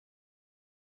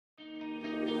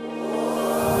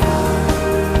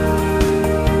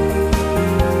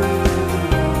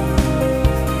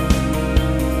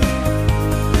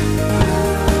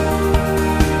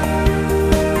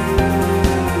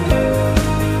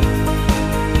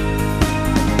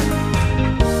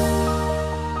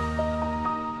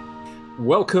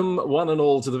Welcome, one and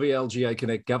all, to the VLGA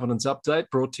Connect Governance Update,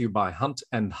 brought to you by Hunt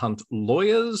and Hunt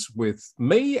Lawyers, with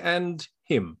me and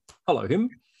him. Hello, him.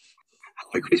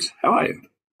 Hello, Chris. How are you?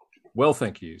 Well,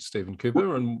 thank you, Stephen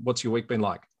Cooper. And what's your week been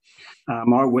like?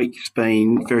 My week's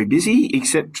been very busy,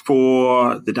 except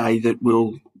for the day that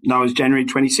we'll know as January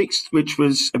 26th, which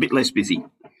was a bit less busy.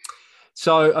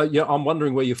 So, I'm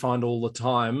wondering where you find all the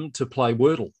time to play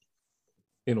Wordle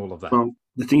in all of that. Well,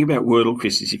 the thing about Wordle,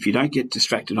 Chris, is if you don't get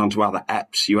distracted onto other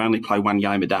apps, you only play one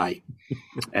game a day.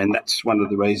 And that's one of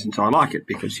the reasons I like it,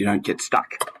 because you don't get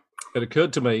stuck. It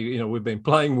occurred to me, we've been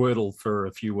playing Wordle for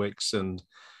a few weeks and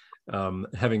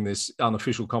having this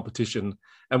unofficial competition,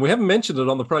 and we haven't mentioned it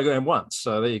on the program once.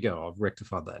 So there you go. I've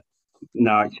rectified that.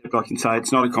 No, except I can say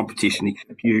it's not a competition,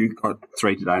 except you got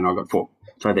 3 today and I got 4.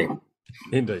 So there.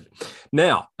 Indeed.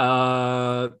 Now,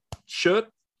 Shirt,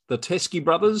 the Teskey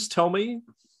Brothers, tell me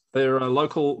they're a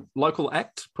local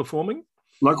act performing.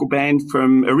 Local band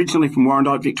originally from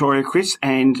Warrandyte, Victoria, Chris,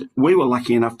 and we were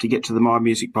lucky enough to get to the My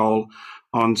Music Bowl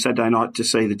on Saturday night to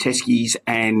see the Teskeys,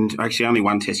 and actually only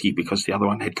one Teskey because the other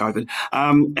one had COVID,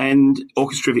 and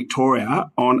Orchestra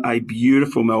Victoria on a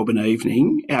beautiful Melbourne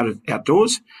evening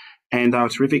outdoors, and they were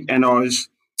terrific. And I was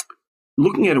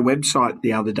looking at a website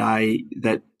the other day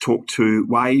that talked to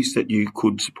ways that you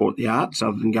could support the arts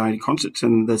other than going to concerts,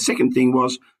 and the second thing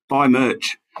was buy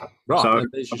merch. Right, so I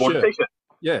bought a t-shirt.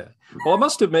 Yeah. Well, I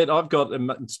must admit, I've got,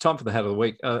 it's time for the hat of the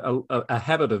week, a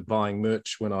habit of buying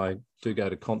merch when I do go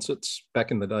to concerts,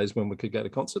 back in the days when we could go to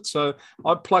concerts. So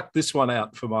I plucked this one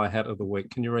out for my hat of the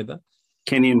week. Can you read that?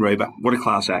 Kenny and Reba, what a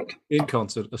class act. In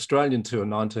concert, Australian tour,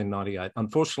 1998.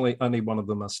 Unfortunately, only one of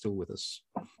them are still with us.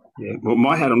 Yeah, well,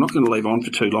 my hat, I'm not going to leave on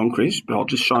for too long, Chris, but I'll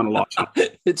just shine a light on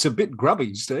it. It's a bit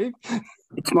grubby, Steve.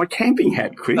 It's my camping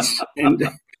hat, Chris, and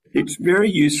it's very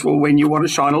useful when you want to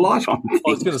shine a light on things.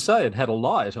 I was going to say, it had a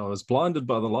light. I was blinded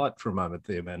by the light for a moment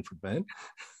there, Manfred Mann.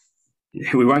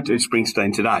 Yeah, we won't do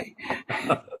Springsteen today.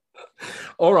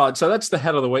 All right, so that's the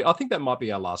hat of the week. I think that might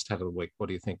be our last hat of the week. What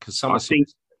do you think? Because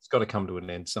it's got to come to an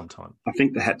end sometime. I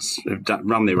think the hats have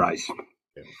run their race.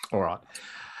 Yeah. All right.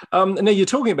 Now, you're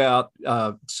talking about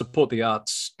support the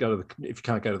arts, if you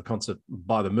can't go to the concert,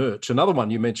 buy the merch. Another one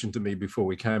you mentioned to me before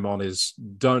we came on is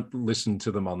don't listen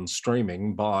to them on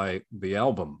streaming, buy the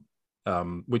album.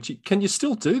 Can you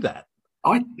still do that?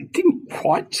 I didn't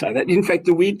quite say that. In fact,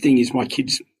 the weird thing is my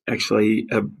kids actually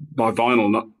buy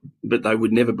vinyl, but they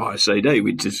would never buy a CD,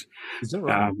 which is that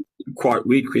right? Quite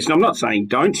weird, Chris. And I'm not saying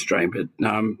don't stream, but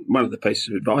one of the pieces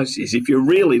of advice is if you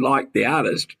really like the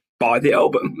artist, buy the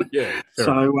album. Yeah.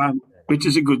 So, which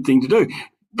is a good thing to do.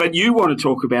 But you want to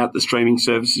talk about the streaming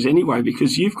services anyway,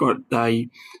 because you've got a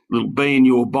little bee in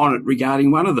your bonnet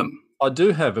regarding one of them. I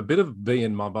do have a bit of bee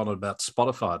in my bonnet about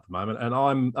Spotify at the moment,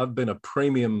 and I've been a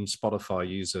premium Spotify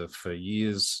user for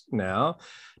years now.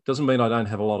 Doesn't mean I don't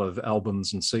have a lot of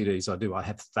albums and CDs. I do. I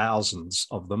have thousands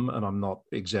of them, and I'm not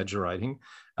exaggerating.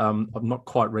 I'm not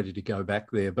quite ready to go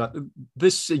back there. But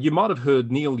you might have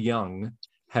heard Neil Young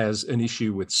has an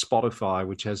issue with Spotify,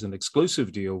 which has an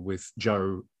exclusive deal with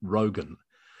Joe Rogan,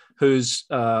 who's,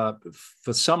 for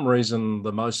some reason,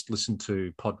 the most listened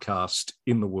to podcast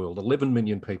in the world. 11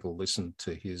 million people listen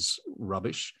to his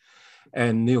rubbish.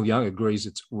 And Neil Young agrees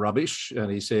it's rubbish. And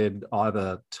he said,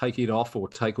 either take it off or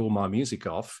take all my music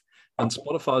off. And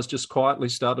Spotify's just quietly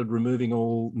started removing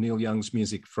all Neil Young's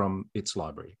music from its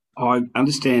library. I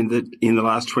understand that in the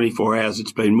last 24 hours,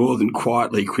 it's been more than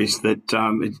quietly, Chris, that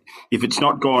if it's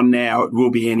not gone now, it will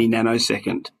be any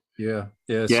nanosecond. Yeah.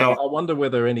 So I wonder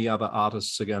whether any other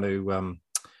artists are going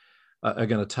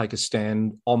to take a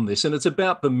stand on this. And it's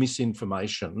about the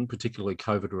misinformation, particularly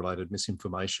COVID-related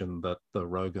misinformation that the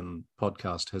Rogan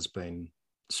podcast has been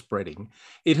spreading.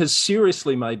 It has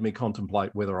seriously made me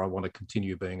contemplate whether I want to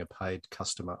continue being a paid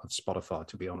customer of Spotify,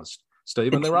 to be honest,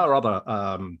 Steve. And there are other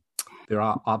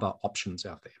options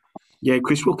out there. Yeah,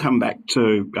 Chris, we'll come back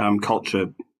to culture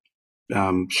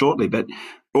shortly, but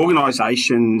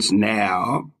organisations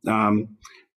now,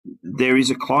 there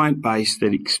is a client base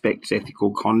that expects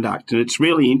ethical conduct, and it's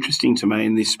really interesting to me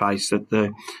in this space that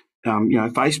the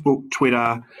Facebook,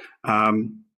 Twitter,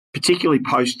 particularly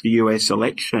post the US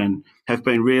election, have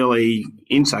been really,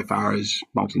 insofar as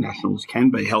multinationals can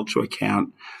be, held to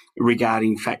account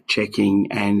regarding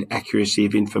fact-checking and accuracy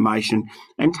of information,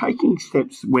 and taking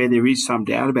steps where there is some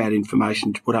doubt about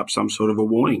information to put up some sort of a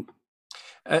warning.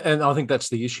 And I think that's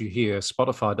the issue here.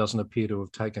 Spotify doesn't appear to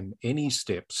have taken any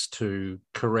steps to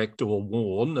correct or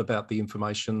warn about the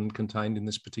information contained in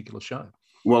this particular show.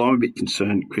 Well, I'm a bit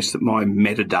concerned, Chris, that my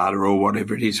metadata or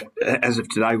whatever it is, as of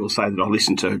today, will say that I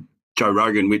listened to Joe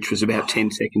Rogan, which was about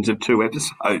 10 seconds of 2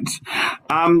 episodes.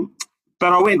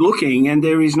 But I went looking, and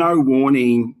there is no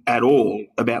warning at all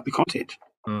about the content.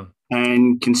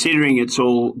 And considering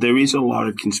there is a lot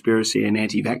of conspiracy and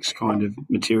anti-vax kind of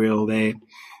material there,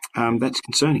 that's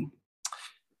concerning.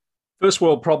 First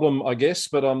world problem, I guess,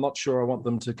 but I'm not sure I want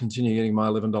them to continue getting my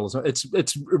 $11.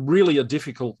 It's really a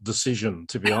difficult decision,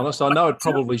 to be honest. I know it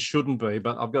probably shouldn't be,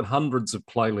 but I've got hundreds of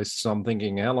playlists. I'm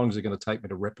thinking, how long is it going to take me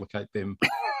to replicate them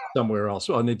somewhere else?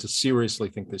 I need to seriously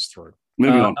think this through.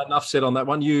 Moving on. Enough said on that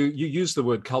one. You used the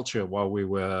word culture while we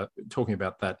were talking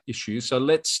about that issue. So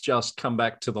let's just come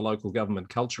back to the local government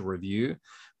culture review,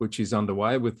 which is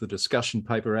underway with the discussion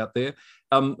paper out there.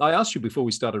 I asked you before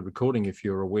we started recording if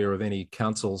you're aware of any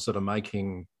councils that are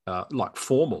making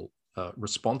formal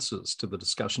responses to the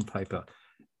discussion paper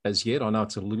as yet. I know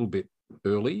it's a little bit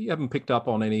early. You haven't picked up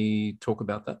on any talk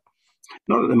about that?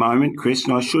 Not at the moment, Chris,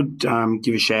 and I should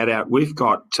give a shout out. We've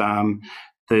got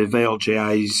the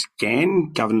VLGA's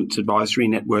GAN, Governance Advisory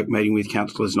Network, meeting with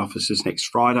councillors and officers next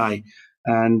Friday,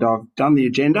 and I've done the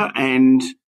agenda, and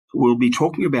we'll be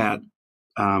talking about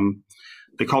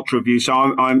the culture review. So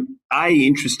I'm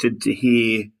interested to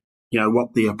hear,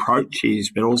 what the approach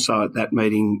is, but also at that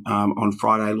meeting on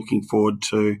Friday, looking forward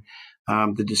to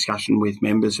the discussion with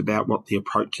members about what the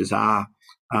approaches are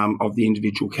of the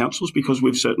individual councils, because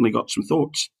we've certainly got some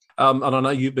thoughts. And I know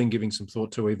you've been giving some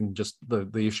thought to even just the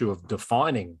issue of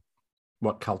defining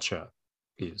what culture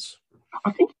is.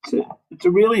 I think it's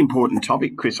a really important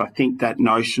topic, Chris. I think that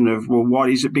notion of, well, what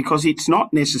is it? Because it's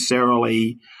not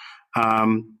necessarily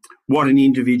what an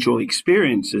individual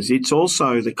experiences. It's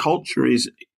also the culture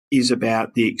is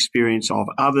about the experience of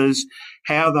others,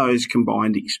 how those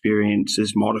combined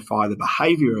experiences modify the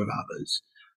behaviour of others.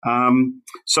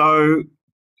 So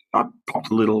I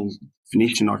popped a little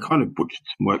definition. I kind of butchered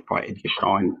some work by Edgar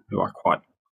Schein, who I quite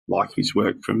like his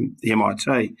work from the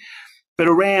MIT, but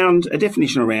around a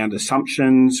definition around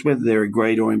assumptions, whether they're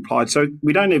agreed or implied. So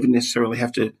we don't even necessarily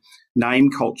have to name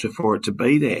culture for it to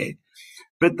be there,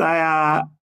 but they are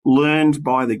learned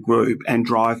by the group and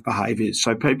drive behaviours.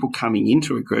 So people coming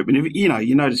into a group, and if,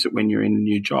 you notice it when you're in a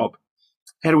new job.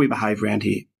 How do we behave around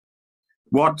here?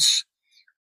 What's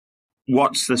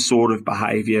the sort of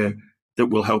behaviour that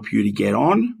will help you to get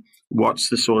on? What's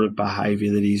the sort of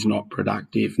behaviour that is not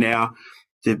productive? Now,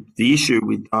 the issue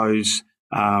with those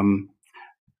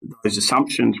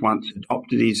assumptions once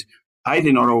adopted is, A,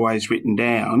 they're not always written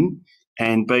down,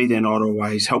 and B, they're not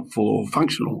always helpful or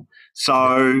functional.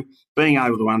 So being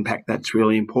able to unpack that's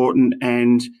really important,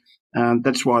 and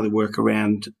that's why the work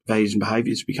around values and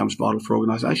behaviours becomes vital for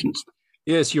organisations.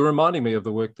 Yes, you're reminding me of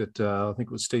the work that I think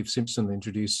it was Steve Simpson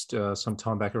introduced some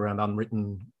time back around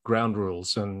unwritten ground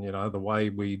rules, and the way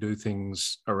we do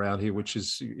things around here, which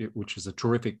is a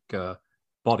terrific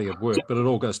body of work. But it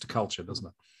all goes to culture, doesn't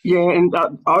it? Yeah, and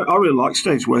I really like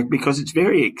Steve's work because it's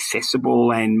very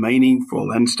accessible and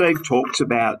meaningful. And Steve talks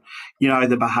about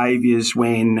the behaviours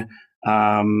when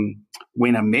a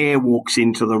mayor walks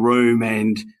into the room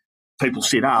and people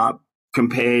sit up,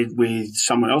 compared with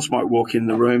someone else might walk in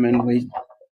the room and we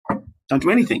don't do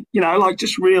anything,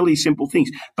 just really simple things,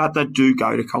 but they do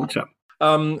go to culture.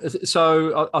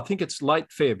 So I think it's late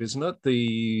Feb, isn't it?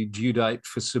 The due date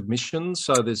for submission.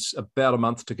 So there's about a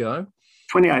month to go.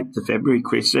 28th of February,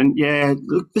 Chris. And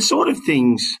the sort of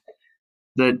things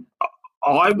that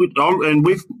I would, and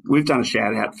we've done a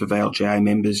shout out for VLGA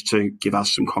members to give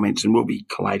us some comments, and we'll be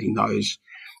collating those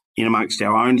in amongst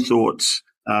our own thoughts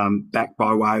back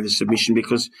by way of a submission,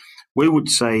 because we would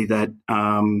say that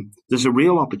there's a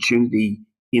real opportunity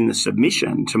in the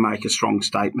submission to make a strong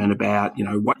statement about,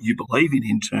 what you believe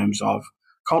in terms of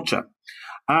culture.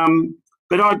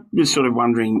 But I was sort of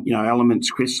wondering,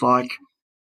 elements, Chris, like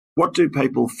what do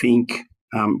people think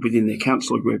within their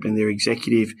councillor group and their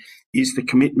executive is the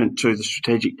commitment to the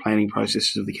strategic planning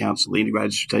processes of the council, the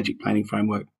integrated strategic planning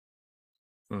framework?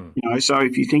 So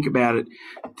if you think about it,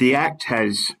 the Act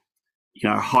has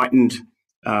heightened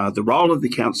the role of the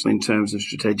council in terms of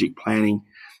strategic planning.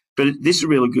 But this is a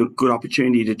really good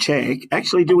opportunity to check,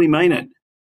 actually, do we mean it?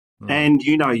 And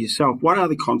yourself, what are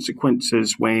the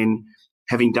consequences when,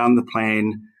 having done the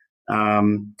plan,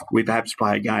 we perhaps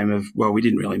play a game of, well, we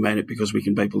didn't really mean it because we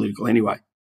can be political anyway?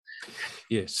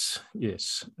 Yes.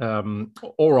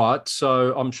 All right.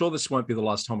 So I'm sure this won't be the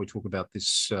last time we talk about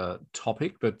this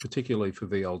topic, but particularly for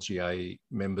VLGA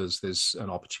members, there's an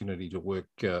opportunity to work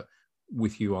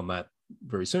with you on that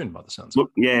very soon, by the sounds.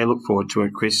 Look forward to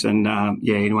it, Chris, and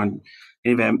any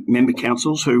of our member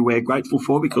councils who we're grateful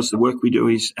for, because the work we do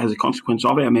is as a consequence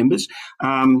of our members.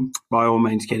 By all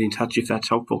means, get in touch if that's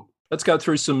helpful. Let's go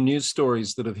through some news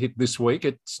stories that have hit this week.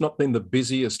 It's not been the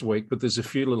busiest week, but there's a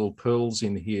few little pearls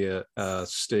in here,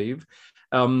 Steve.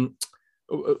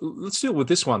 Let's deal with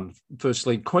this one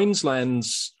firstly.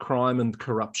 Queensland's Crime and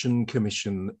Corruption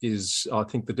Commission is, I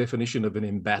think, the definition of an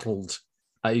embattled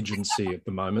agency at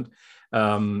the moment.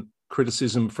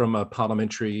 Criticism from a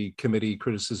parliamentary committee,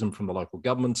 criticism from the local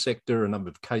government sector. A number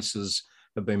of cases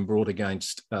have been brought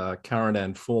against current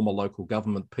and former local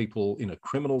government people in a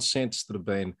criminal sense that have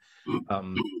been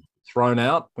thrown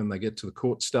out when they get to the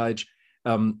court stage.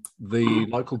 The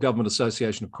Local Government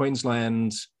Association of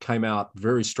Queensland came out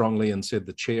very strongly and said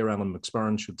the chair, Alan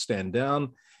McSparran, should stand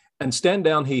down. And stand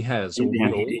down he has, or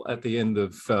will, at the end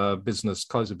of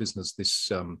close of business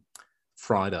this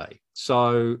Friday.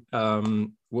 So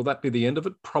will that be the end of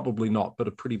it? Probably not, but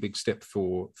a pretty big step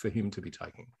for him to be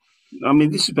taking. I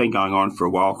mean, this has been going on for a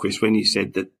while, Chris. When you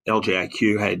said that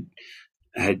LGAQ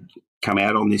had come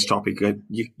out on this topic,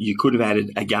 you could have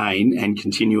added again and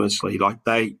continuously.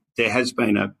 There has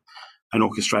been an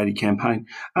orchestrated campaign.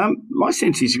 My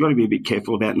sense is you've got to be a bit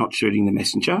careful about not shooting the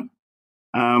messenger.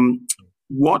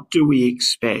 What do we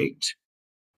expect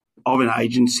of an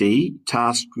agency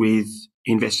tasked with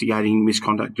investigating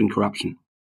misconduct and corruption?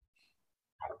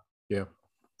 Yeah,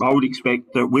 we would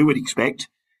expect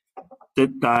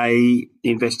that they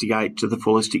investigate to the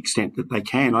fullest extent that they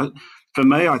can. For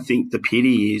me, I think the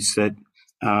pity is that,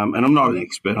 and I'm not an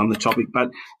expert on the topic,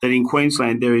 but that in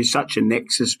Queensland there is such a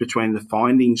nexus between the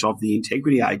findings of the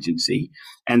Integrity Agency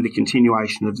and the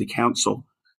continuation of the council,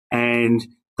 and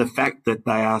the fact that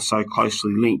they are so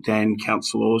closely linked and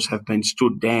councillors have been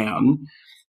stood down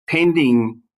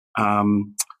pending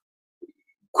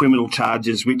criminal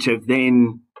charges which have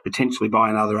then potentially by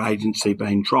another agency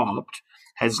been dropped,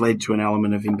 has led to an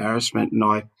element of embarrassment. And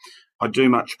I do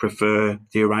much prefer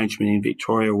the arrangement in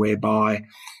Victoria whereby,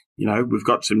 we've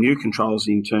got some new controls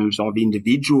in terms of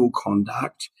individual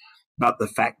conduct, but the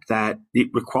fact that it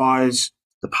requires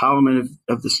the Parliament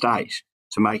of the state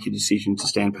to make a decision to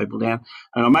stand people down.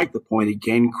 And I'll make the point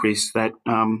again, Chris, that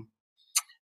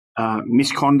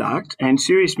misconduct and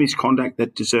serious misconduct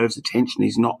that deserves attention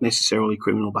is not necessarily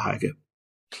criminal behaviour.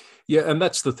 Yeah, and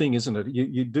that's the thing, isn't it?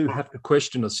 You do have to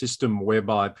question a system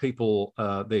whereby people,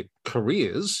 their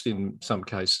careers in some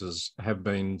cases have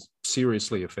been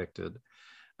seriously affected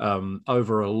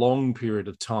over a long period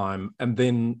of time. And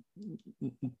then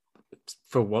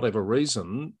for whatever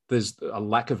reason, there's a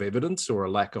lack of evidence or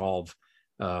a lack of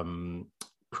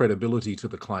credibility to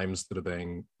the claims that are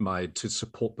being made to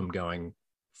support them going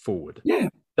forward. Yeah.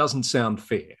 Doesn't sound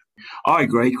fair. I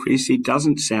agree, Chris. It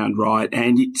doesn't sound right.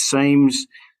 And it seems,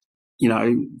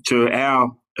 to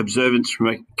our observance from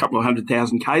a couple of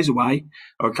 100,000 k's away,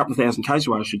 or a couple of thousand k's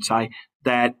away, I should say,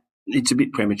 that it's a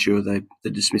bit premature, the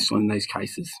dismissal in these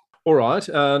cases. All right.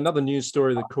 Another news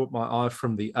story that caught my eye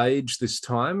from The Age this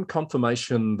time,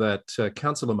 confirmation that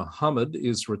Councillor Mohammed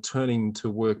is returning to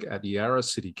work at Yarra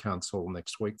City Council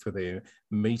next week for their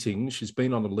meeting. She's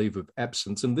been on a leave of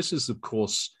absence. And this is, of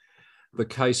course, the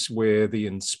case where the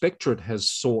inspectorate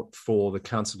has sought for the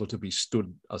councillor to be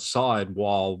stood aside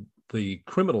while the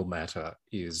criminal matter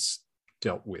is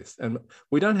dealt with. And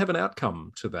we don't have an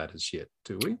outcome to that as yet,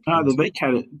 do we? No, the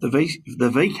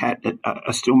VCAT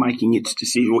are still making its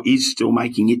decision, or is still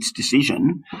making its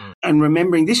decision. Mm. And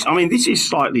remembering this, this is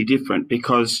slightly different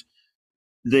because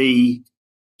in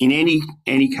any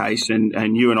case,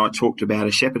 and you and I talked about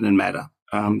a Shepparton matter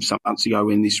some months ago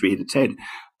when this reared its head.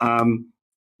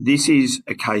 This is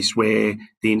a case where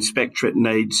the inspectorate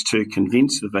needs to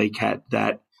convince the VCAT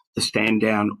that the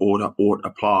stand-down order ought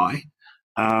apply.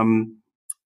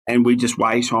 And we just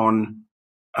wait on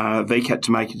VCAT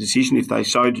to make a decision. If they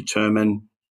so determine,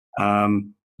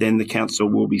 then the council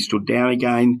will be stood down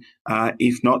again.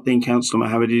 If not, then Councillor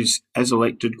Mohammed is, as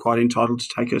elected, quite entitled to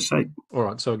take her seat. All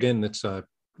right. So again,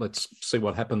 let's see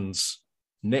what happens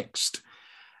next.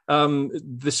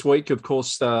 This week, of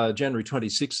course, January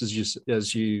 26th,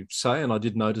 as you say, and I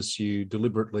did notice you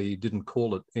deliberately didn't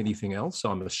call it anything else,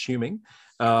 I'm assuming,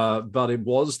 but it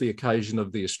was the occasion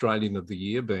of the Australian of the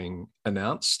Year being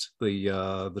announced,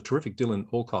 the terrific Dylan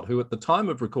Alcott, who at the time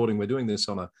of recording, we're doing this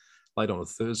late on a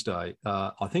Thursday,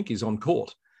 I think is on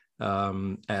court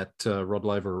at Rod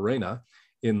Laver Arena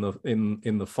in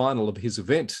the final of his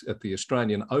event at the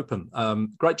Australian Open.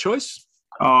 Great choice.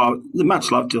 Much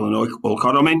love, Dylan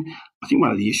Alcott. I think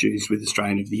one of the issues with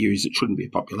Australian of the Year is it shouldn't be a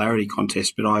popularity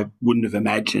contest, but I wouldn't have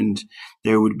imagined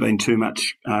there would have been too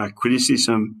much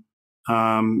criticism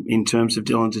in terms of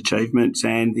Dylan's achievements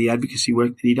and the advocacy work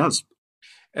that he does.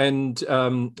 And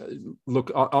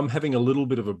look, I'm having a little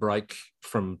bit of a break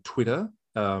from Twitter.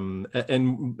 And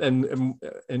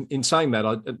in saying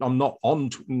that, I'm not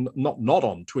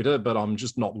on Twitter, but I'm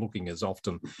just not looking as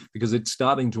often because it's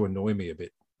starting to annoy me a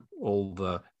bit. All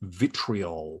the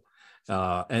vitriol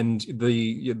And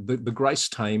the Grace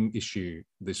Tame issue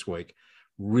this week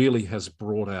really has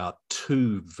brought out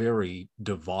two very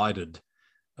divided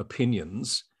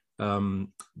opinions that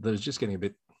is just getting a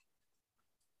bit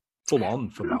full on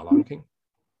for my liking.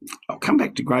 I'll come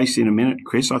back to Grace in a minute,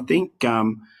 Chris. I think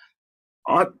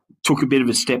I took a bit of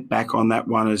a step back on that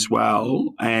one as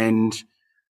well, and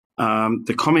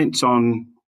the comments on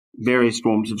various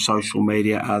forms of social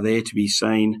media are there to be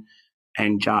seen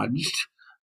and judged.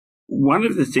 One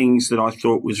of the things that I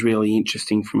thought was really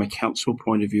interesting from a council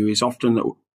point of view is often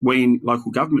that we in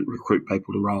local government recruit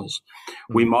people to roles.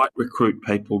 Mm-hmm. We might recruit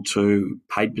people to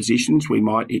paid positions. We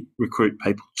might recruit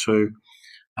people to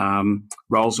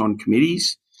roles on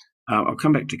committees. I'll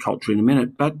come back to culture in a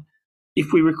minute. But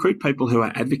if we recruit people who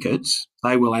are advocates,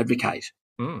 they will advocate.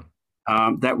 Mm.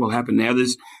 That will happen. Now,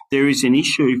 there is an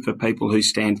issue for people who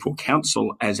stand for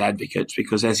council as advocates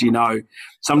because, as you know,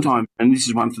 sometimes, and this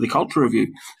is one for the culture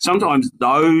review, sometimes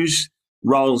those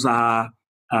roles are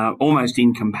almost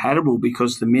incompatible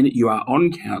because the minute you are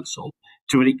on council,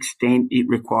 to an extent, it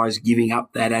requires giving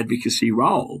up that advocacy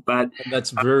role. And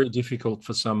that's very difficult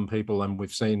for some people, and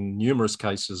we've seen numerous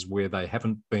cases where they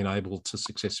haven't been able to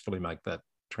successfully make that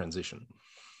transition.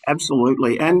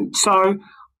 Absolutely. And so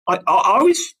I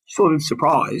was sort of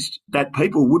surprised that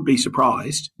people would be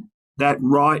surprised that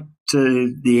right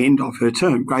to the end of her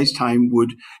term, Grace Tame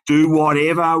would do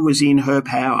whatever was in her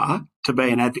power to be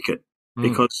an advocate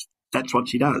because that's what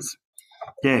she does.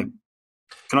 Yeah.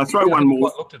 Can I throw one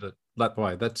more? I looked at it that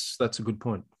way. That's a good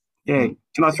point. Yeah.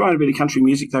 Can I throw in a bit of country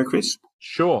music though, Chris?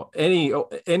 Sure.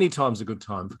 Any time's a good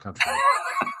time for country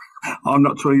music. I'm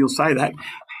not sure you'll say that.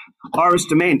 Iris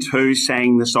DeMent, who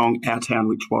sang the song Our Town,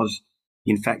 which was,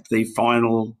 in fact, the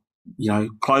final,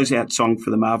 closeout song for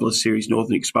the marvellous series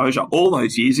Northern Exposure all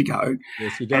those years ago.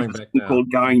 Yes, you're going back now.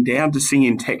 Called Going Down to Sing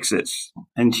in Texas.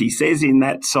 And she says in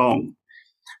that song,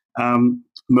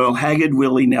 Merle Haggard,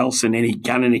 Willie Nelson, any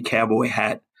gun in a cowboy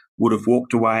hat would have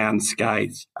walked away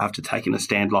unscathed after taking a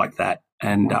stand like that.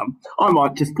 And I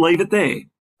might just leave it there.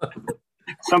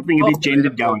 Something a bit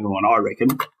gendered going on, I reckon.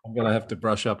 I'm going to have to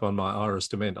brush up on my Iris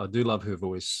DeMent. I do love her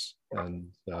voice. And,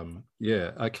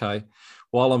 okay.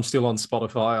 While I'm still on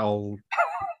Spotify, I'll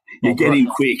get in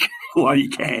quick while you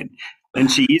can. And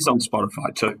she is on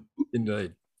Spotify too.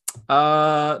 Indeed.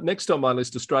 Next on my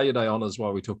list, Australia Day honours,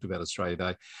 while we talked about Australia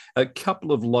Day. A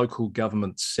couple of local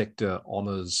government sector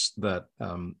honours that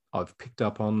I've picked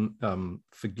up on.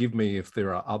 Forgive me if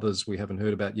there are others we haven't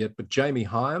heard about yet, but Jamie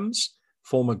Hyams,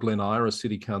 former Glen Ira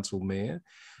City Council Mayor,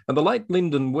 and the late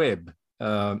Lyndon Webb,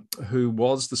 who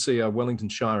was the CEO of Wellington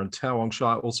Shire and Towong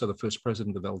Shire, also the first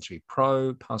president of LG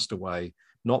Pro, passed away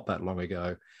not that long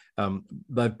ago.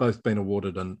 They've both been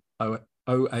awarded an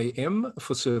OAM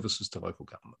for services to local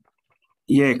government.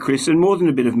 Yeah, Chris, and more than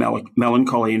a bit of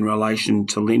melancholy in relation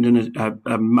to Lyndon,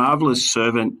 a marvellous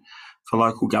servant for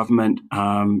local government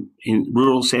in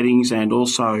rural settings and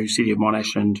also City of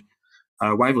Monash and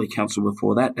Waverley Council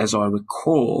before that, as I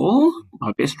recall,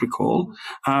 I best recall,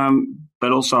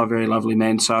 but also a very lovely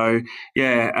man. So,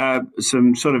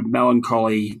 some sort of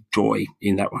melancholy joy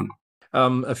in that one.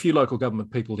 A few local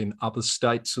government people in other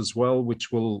states as well,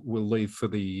 which we'll leave for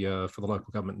the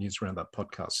local government news roundup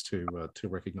podcast to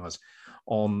recognise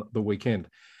on the weekend.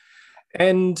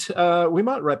 And we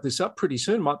might wrap this up pretty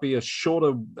soon. Might be a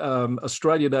shorter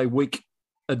Australia Day week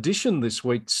edition this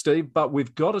week, Steve, but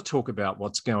we've got to talk about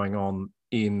what's going on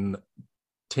in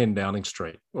 10 Downing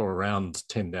Street or around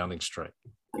 10 Downing Street.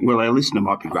 Well, our listener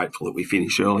might be grateful that we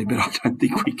finish early, but I don't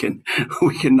think we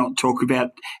can not talk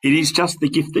about it. Is just the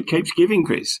gift that keeps giving,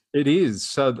 Chris. It is.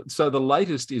 So the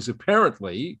latest is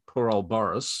apparently poor old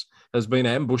Boris has been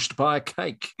ambushed by a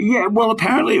cake. Yeah, well,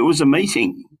 apparently it was a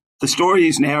meeting. The story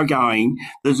is now going,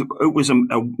 it was a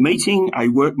meeting, a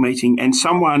work meeting, and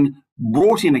someone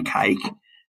brought in a cake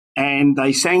and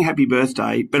they sang happy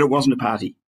birthday, but it wasn't a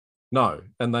party. No,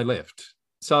 and they left.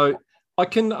 So I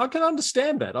can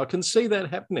understand that. I can see that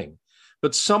happening.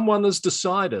 But someone has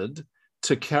decided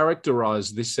to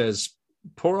characterise this as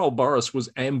poor old Boris was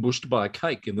ambushed by a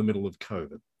cake in the middle of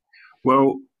COVID.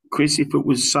 Well, Chris, if it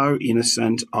was so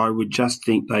innocent, I would just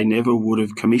think they never would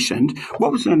have commissioned.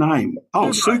 What was her name?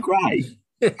 Oh, Sue Gray.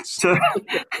 Yes.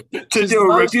 To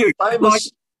do a review. Like,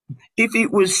 if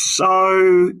it was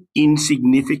so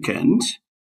insignificant,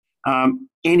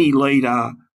 any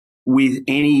leader with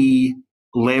any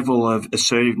level of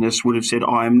assertiveness would have said,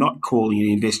 I am not calling an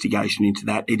investigation into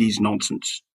that. It is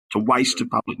nonsense. It's a waste of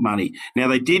public money. Now,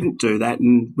 they didn't do that,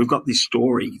 and we've got this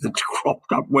story that's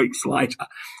cropped up weeks later.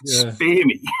 Yeah. Spare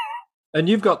me. And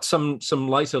you've got some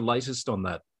latest on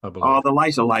that I believe. Oh,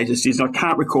 the latest is, I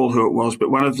can't recall who it was,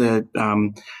 but one of the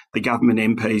government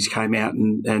MPs came out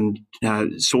and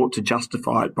sought to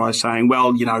justify it by saying,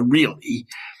 well, really,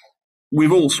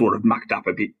 we've all sort of mucked up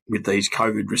a bit with these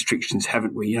COVID restrictions,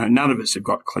 haven't we? None of us have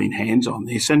got clean hands on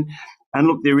this. And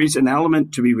look, there is an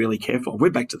element to be really careful of.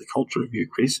 We're back to the culture review,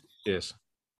 Chris. Yes.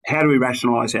 How do we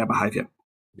rationalise our behaviour?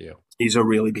 Yeah. Is a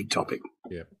really big topic.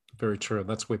 Yeah, very true.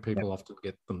 That's where people often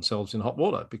get themselves in hot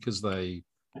water, because they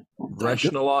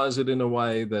rationalise it in a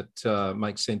way that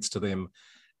makes sense to them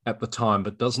at the time,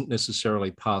 but doesn't necessarily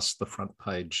pass the front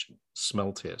page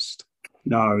smell test.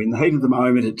 No, in the heat of the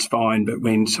moment, it's fine. But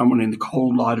when someone in the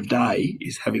cold light of day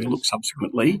is having a look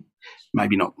subsequently,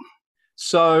 maybe not.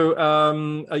 So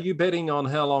are you betting on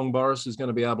how long Boris is going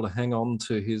to be able to hang on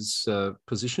to his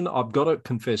position? I've got to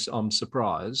confess, I'm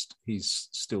surprised he's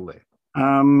still there.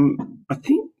 I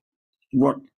think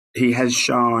what he has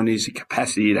shown is a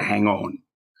capacity to hang on,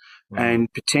 and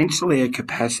potentially a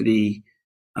capacity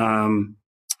to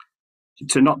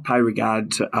not pay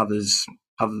regard to others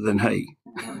other than he.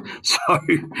 So,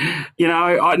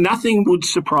 nothing would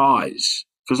surprise,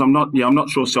 because I'm not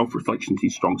sure self-reflection is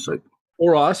his strong suit. All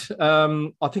right.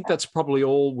 I think that's probably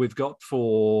all we've got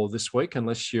for this week,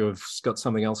 unless you've got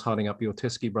something else hiding up your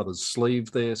Teskey Brothers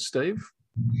sleeve there, Steve.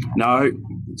 No,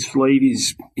 sleeve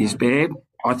is bad.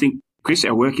 I think, Chris,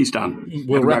 our work is done.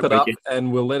 We'll wrap it up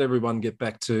and we'll let everyone get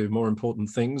back to more important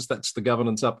things. That's the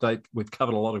governance update. We've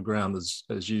covered a lot of ground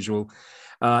as usual.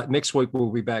 Next week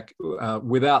we'll be back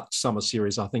without summer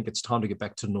series. I think it's time to get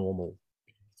back to normal.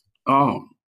 Oh.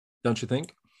 Don't you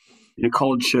think? In a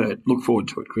collared shirt. Look forward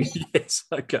to it, Chris. Yes,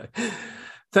 okay.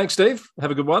 Thanks, Steve.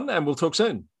 Have a good one, and we'll talk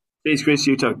soon. Cheers, Chris.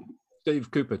 You too. Steve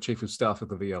Cooper, Chief of Staff at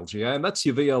the VLGA. And that's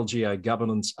your VLGA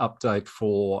governance update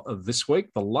for this week,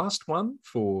 the last one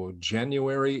for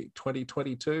January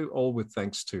 2022, all with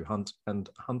thanks to Hunt and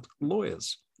Hunt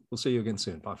Lawyers. We'll see you again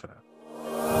soon. Bye for now.